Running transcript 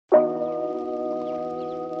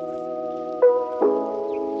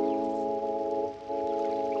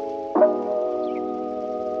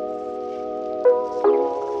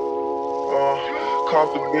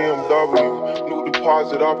Cop the BMW, new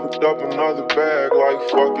deposit, I picked up another bag. Like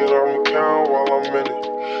fuck it, I'ma count while I'm in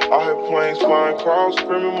it. I hear planes flying, crowds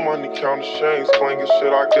screaming, money counting chains clanking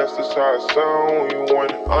shit. I guess that's how it sound when you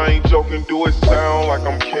win it. I ain't joking, do it sound like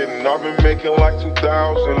I'm kidding. I've been making like 2,000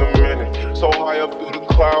 a minute. So high up through the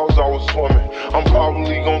clouds, I was swimming. I'm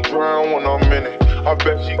probably gon' drown when I'm in it. I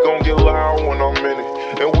bet she gon' get loud when I'm in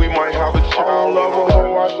it. And we might have a child. I don't love a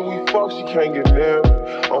hoe after we fuck, she can't get near me.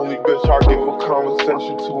 Only bitch I give a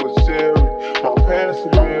conversation to is Siri. My pants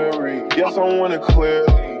are weary, yes I want it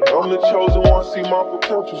clearly. I'm the chosen one, see my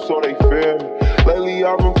potential so they fear me. Lately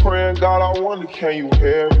I've been praying, God I wonder can you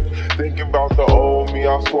hear me. Thinking about the old me,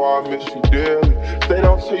 I swear I miss you dearly. Stay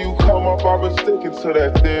down till you come up, I've been sticking to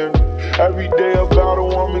that theory. Every day a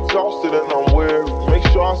battle, I'm exhausted and I'm weary. Make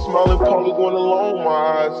sure I smile in public when alone, my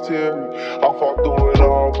eyes teary. I fought through it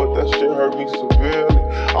all, but that shit hurt me severely.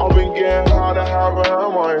 I've been getting high to have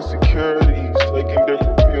my insecurities. Taking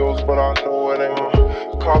different pills, but I know it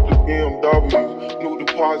ain't. Cop the BMW, new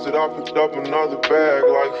deposit, I picked up another bag.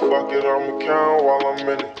 Like fuck it, I'ma count while I'm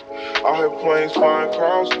in it. I hear planes flying,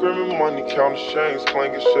 crowds screaming, money counting chains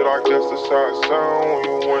clanking shit. I guess that's how it sound when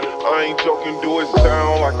you win it. I ain't joking, do it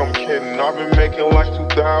sound like I'm kidding. I've been making like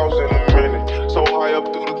 2,000 a minute. So high up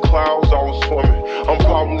through the clouds, I was swimming. I'm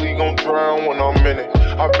probably gon' drown when I'm in it.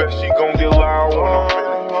 I bet she gon' get loud when I'm in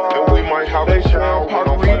it. And we might have a child when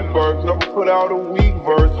I'm rebirth. Never put out a weak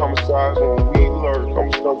verse. Homicides when we lurk.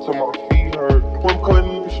 I'm stuck till my feet hurt. When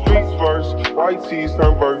putting in the streets first. White tees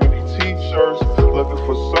turn burgundy t-shirts. Looking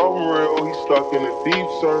for something real. He stuck in the deep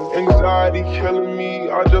surf. Anxiety killing me.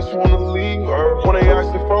 I just wanna leave her. When they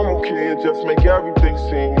ask if I'm okay, it just make everything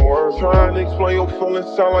seem worse. Trying to explain your feelings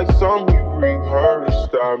sound like something you rehearsed.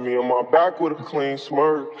 Stab me in my back with a clean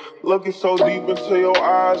smirk. Looking so deep into your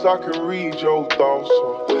eyes, I can read your thoughts.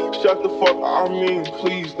 So shut the fuck up, I mean,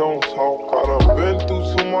 please don't talk. I done been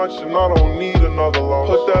through too much and I don't need another loss.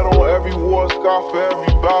 Put that on every war scar for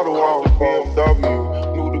every battle I fought.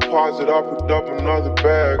 BMW, new deposit, I picked up another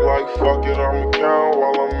bag. Like fuck it, I'ma count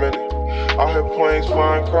while I'm in it. I hear planes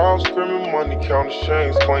flying, crowds screaming, money counting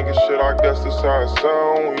chains clanking shit. I guess that's how it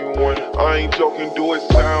sound when you win it. I ain't joking, do it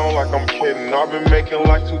sound like I'm kidding. I've been making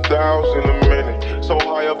like 2,000 a minute. So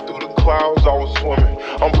high up through the clouds, I was swimming.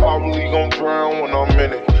 I'm probably gon' drown when I'm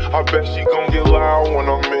in it. I bet she gon' get loud when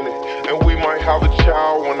I'm in it. And we might have a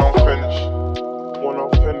child when I'm finished. When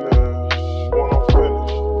I'm finished, when I'm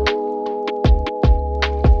finished.